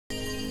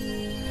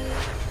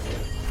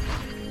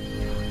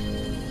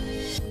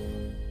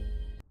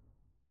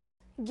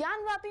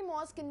Gyanvapi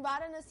Mosque in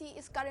Varanasi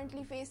is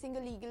currently facing a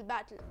legal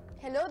battle.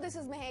 Hello, this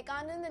is Mehak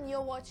Anand and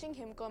you're watching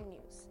HIMCOM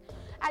News.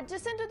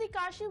 Adjacent to the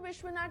Kashi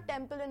Vishwanath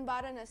temple in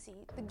Varanasi,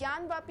 the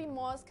Gyanvapi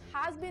Mosque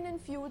has been in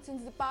feud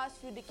since the past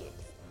few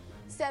decades.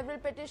 Several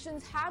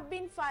petitions have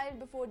been filed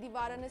before the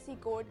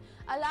Varanasi Court,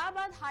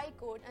 Allahabad High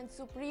Court and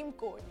Supreme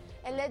Court,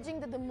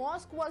 alleging that the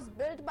mosque was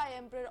built by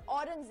Emperor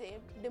Aurangzeb,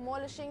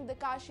 demolishing the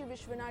Kashi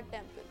Vishwanath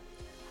temple.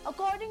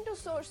 According to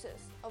sources,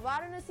 a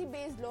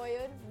Varanasi-based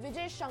lawyer,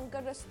 Vijay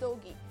Shankar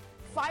Rastogi,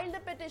 filed a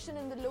petition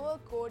in the lower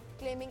court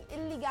claiming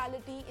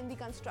illegality in the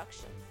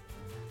construction.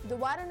 The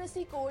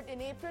Varanasi court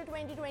in April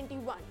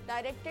 2021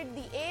 directed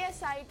the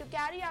ASI to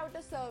carry out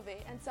a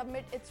survey and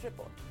submit its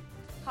report.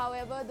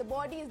 However, the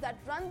bodies that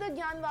run the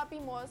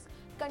Gyanvapi Mosque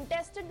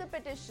contested the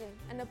petition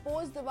and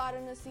opposed the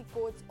Varanasi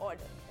court's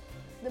order.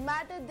 The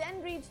matter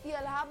then reached the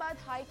Allahabad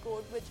High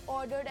Court, which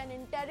ordered an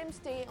interim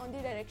stay on the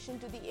direction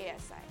to the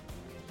ASI.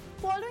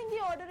 Following the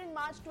order in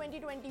March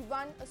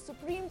 2021, a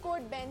Supreme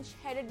Court bench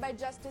headed by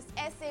Justice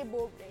S.A.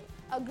 Bobde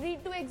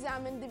agreed to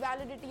examine the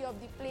validity of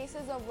the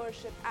Places of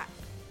Worship Act.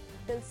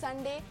 Till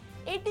Sunday,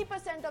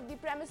 80% of the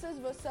premises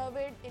were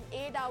surveyed in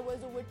 8 hours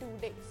over 2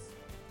 days.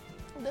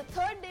 The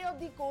third day of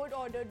the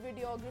court-ordered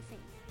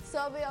videography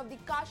survey of the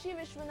Kashi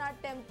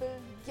Vishwanath Temple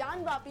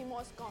Gyanvapi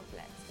Mosque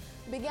complex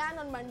began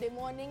on Monday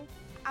morning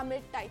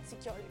amid tight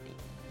security.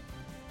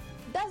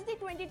 Does the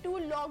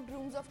 22 locked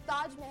rooms of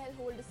Taj Mahal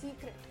hold a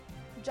secret?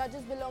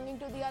 Judges belonging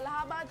to the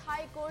Allahabad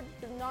High Court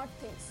do not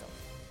think so.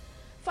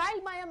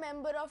 Filed by a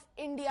member of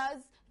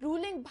India's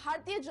ruling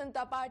Bharatiya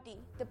Janata Party,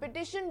 the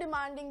petition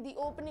demanding the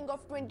opening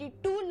of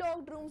 22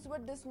 locked rooms were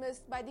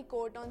dismissed by the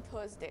court on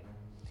Thursday.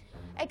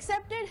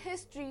 Accepted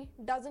history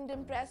doesn't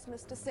impress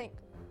Mr. Singh.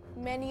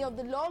 Many of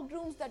the locked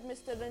rooms that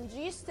Mr.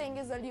 Ranjit Singh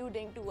is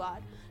alluding to are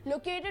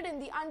located in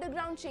the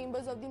underground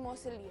chambers of the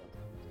mausoleum.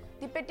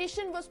 The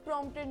petition was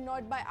prompted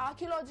not by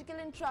archaeological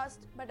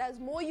interest, but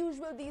as more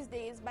usual these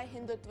days by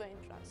Hindutva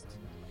interest.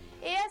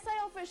 ASI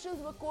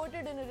officials were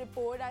quoted in a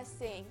report as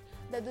saying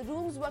that the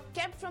rooms were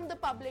kept from the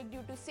public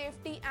due to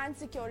safety and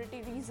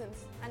security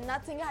reasons, and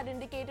nothing had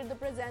indicated the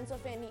presence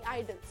of any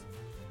idols.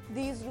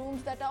 These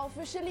rooms that are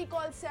officially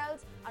called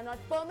cells are not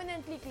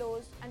permanently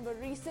closed and were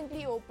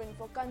recently opened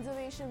for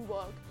conservation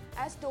work,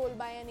 as told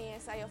by an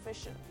ASI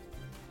official,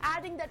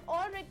 adding that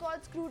all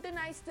records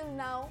scrutinized till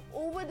now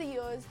over the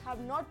years have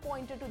not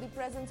pointed to the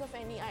presence of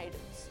any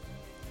idols.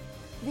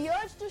 The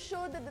urge to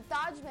show that the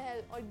Taj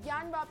Mahal or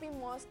Gyanvapi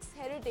Mosque's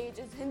heritage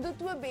is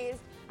Hindutva based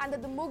and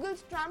that the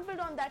Mughals trampled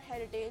on that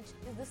heritage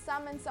is the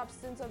sum and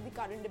substance of the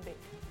current debate.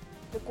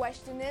 The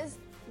question is,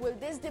 will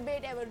this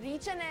debate ever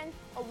reach an end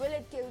or will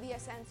it kill the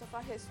essence of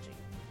our history?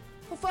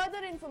 For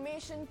further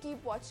information,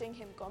 keep watching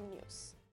HIMCOM News.